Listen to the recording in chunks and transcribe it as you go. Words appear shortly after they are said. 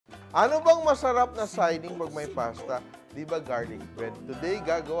Ano bang masarap na siding pag may pasta? Di ba garlic bread? Today,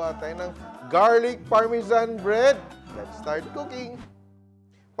 gagawa tayo ng garlic parmesan bread. Let's start cooking.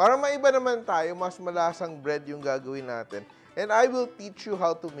 Para maiba naman tayo, mas malasang bread yung gagawin natin. And I will teach you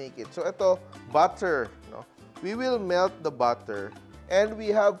how to make it. So ito, butter. No? We will melt the butter. And we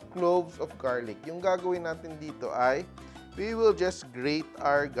have cloves of garlic. Yung gagawin natin dito ay, we will just grate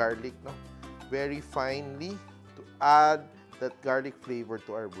our garlic, no? Very finely to add that garlic flavor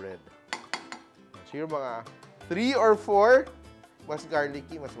to our bread. So yung mga 3 or 4, mas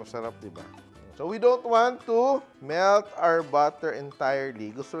garlicky, mas masarap, di ba? So we don't want to melt our butter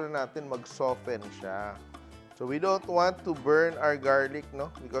entirely. Gusto na natin mag-soften siya. So we don't want to burn our garlic, no?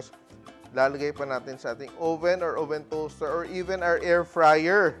 Because lalagay pa natin sa ating oven or oven toaster or even our air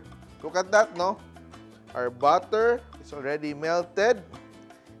fryer. Look at that, no? Our butter is already melted.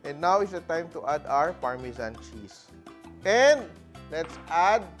 And now is the time to add our Parmesan cheese. And let's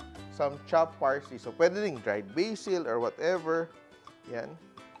add some chopped parsley. So pwede ring dried basil or whatever. Yan.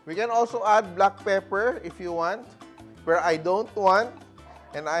 We can also add black pepper if you want. But I don't want.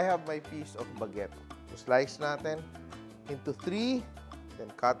 And I have my piece of baguette. So slice natin into 3. Then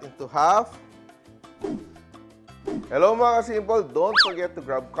cut into half. Hello mga Simpol! Don't forget to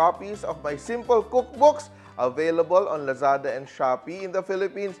grab copies of my Simpol Cookbooks available on Lazada and Shopee in the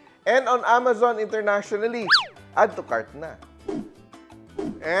Philippines and on Amazon internationally. Add to cart na.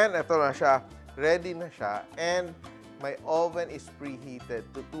 And ito na siya. Ready na siya. And my oven is preheated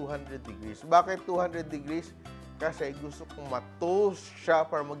to 200 degrees. Bakit 200 degrees? Kasi gusto kong ma-toast siya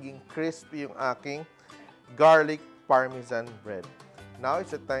para maging crispy yung aking garlic parmesan bread. Now,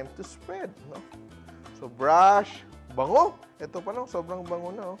 it's the time to spread. No? So, brush. Bango. Ito pa no, sobrang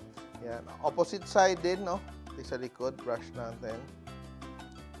bango na. No? Yan. Opposite side din, no? Ito sa likod, brush natin.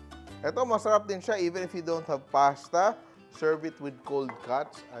 Ito, masarap din siya even if you don't have pasta. Serve it with cold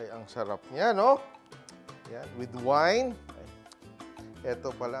cuts. Ay, ang sarap niya, no? Yan. With wine. Ay.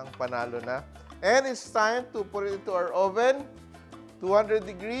 Ito palang panalo na. And it's time to put it into our oven. 200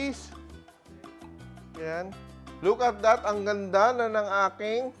 degrees. Yan. Look at that. Ang ganda na ng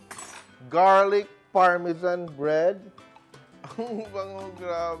aking garlic parmesan bread. Ang bango.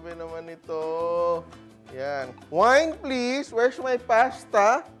 Grabe naman ito. Yan. Wine, please. Where's my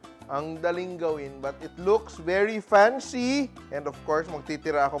pasta? Ang daling gawin, but it looks very fancy. And of course,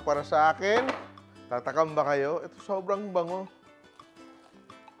 magtitira ako para sa akin. Tatakam ba kayo? Ito sobrang bango.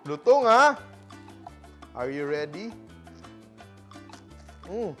 Lutong, ha? Are you ready?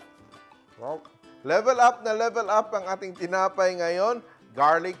 Wow. Level up na level up ang ating tinapay ngayon.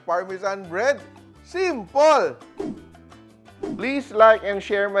 Garlic parmesan bread. Simple! Please like and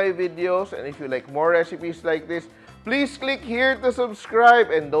share my videos. And if you like more recipes like this, please click here to subscribe.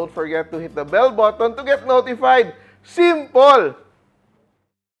 And don't forget to hit the bell button to get notified. Simple!